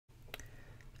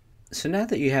So now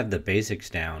that you have the basics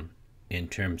down in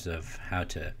terms of how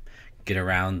to get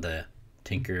around the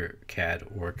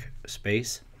TinkerCAD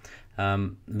workspace,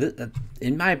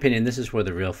 in my opinion, this is where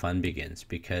the real fun begins,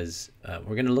 because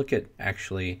we're going to look at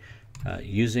actually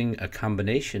using a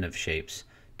combination of shapes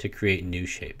to create new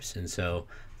shapes. And so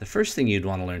the first thing you'd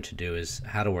want to learn to do is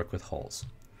how to work with holes.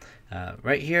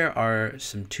 Right here are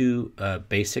some two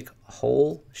basic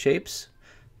hole shapes,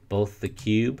 both the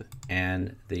cube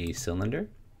and the cylinder.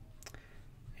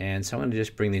 And so I'm going to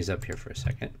just bring these up here for a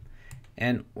second.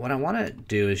 And what I want to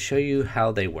do is show you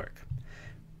how they work.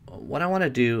 What I want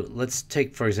to do, let's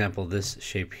take, for example, this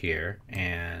shape here,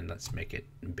 and let's make it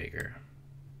bigger.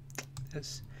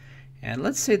 This. And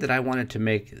let's say that I wanted to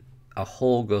make a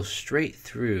hole go straight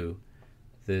through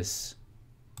this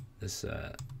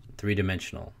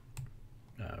three-dimensional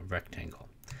rectangle.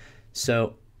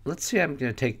 So let's say I'm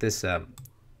going to take this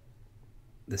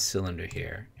this cylinder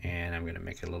here, and I'm going to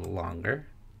make it a little longer.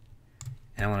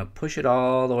 And I want to push it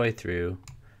all the way through.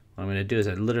 What I'm going to do is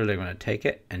I'm going to take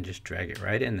it and just drag it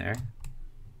right in there.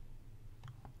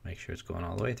 Make sure it's going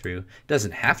all the way through. It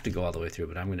doesn't have to go all the way through,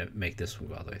 but I'm going to make this one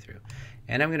go all the way through.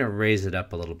 And I'm going to raise it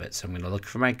up a little bit. So I'm going to look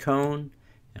for my cone,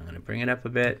 and I'm going to bring it up a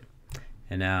bit.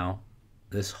 And now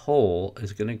this hole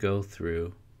is going to go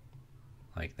through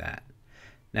like that.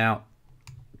 Now,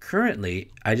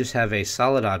 currently, I just have a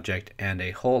solid object and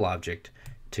a hole object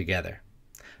together.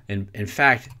 In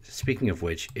fact, speaking of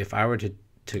which, if I were to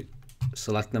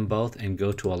select them both and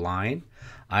go to align,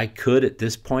 I could at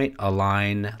this point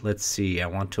align, let's see, I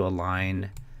want to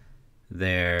align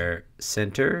their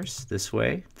centers this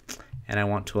way, and I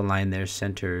want to align their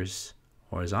centers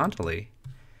horizontally.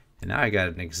 And now I got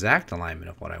an exact alignment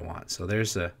of what I want. So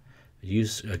there's a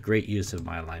great use of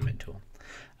my alignment tool.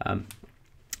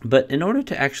 But in order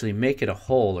to actually make it a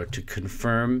hole, or to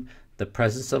confirm the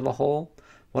presence of a hole,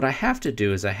 what I have to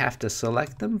do is I have to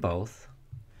select them both,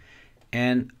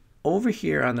 and over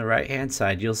here on the right hand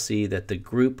side you'll see that the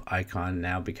group icon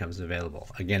now becomes available.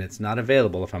 Again, it's not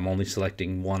available if I'm only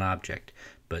selecting one object,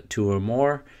 but two or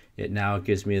more, it now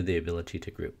gives me the ability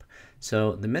to group.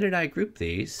 So the minute I group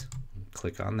these,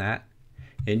 click on that,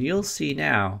 and you'll see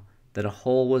now that a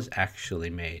hole was actually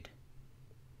made.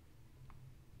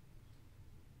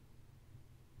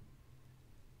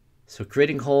 So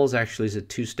creating holes actually is a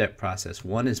two-step process.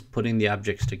 One is putting the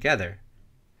objects together,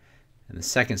 and the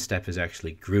second step is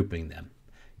actually grouping them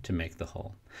to make the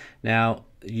hole. Now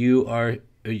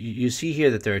you see here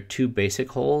that there are two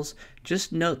basic holes.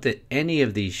 Just note that any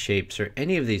of these shapes or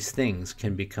any of these things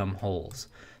can become holes.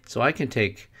 So I can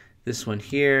take this one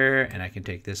here, and I can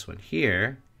take this one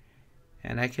here,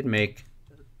 and I can make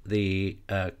the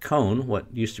cone,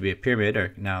 what used to be a pyramid,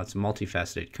 or now it's a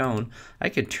multifaceted cone. I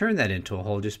can turn that into a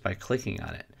hole just by clicking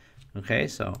on it. Okay,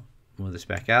 so move this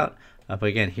back out. Up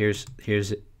again, here's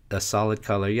a solid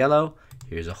color yellow.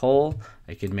 Here's a hole.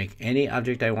 I can make any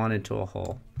object I want into a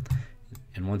hole.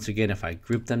 And once again, if I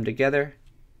group them together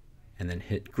and then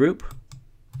hit group,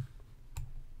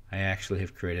 I actually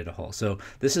have created a hole. So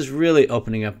this is really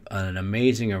opening up an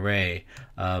amazing array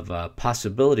of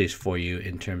possibilities for you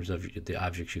in terms of the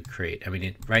objects you create. I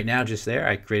mean, right now, just there,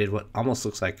 I created what almost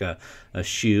looks like a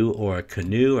shoe or a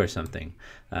canoe or something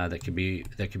that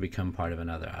could become part of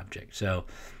another object. So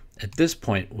at this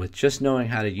point, with just knowing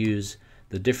how to use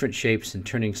the different shapes and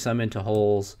turning some into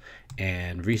holes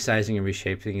and resizing and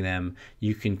reshaping them,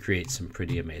 you can create some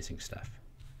pretty amazing stuff.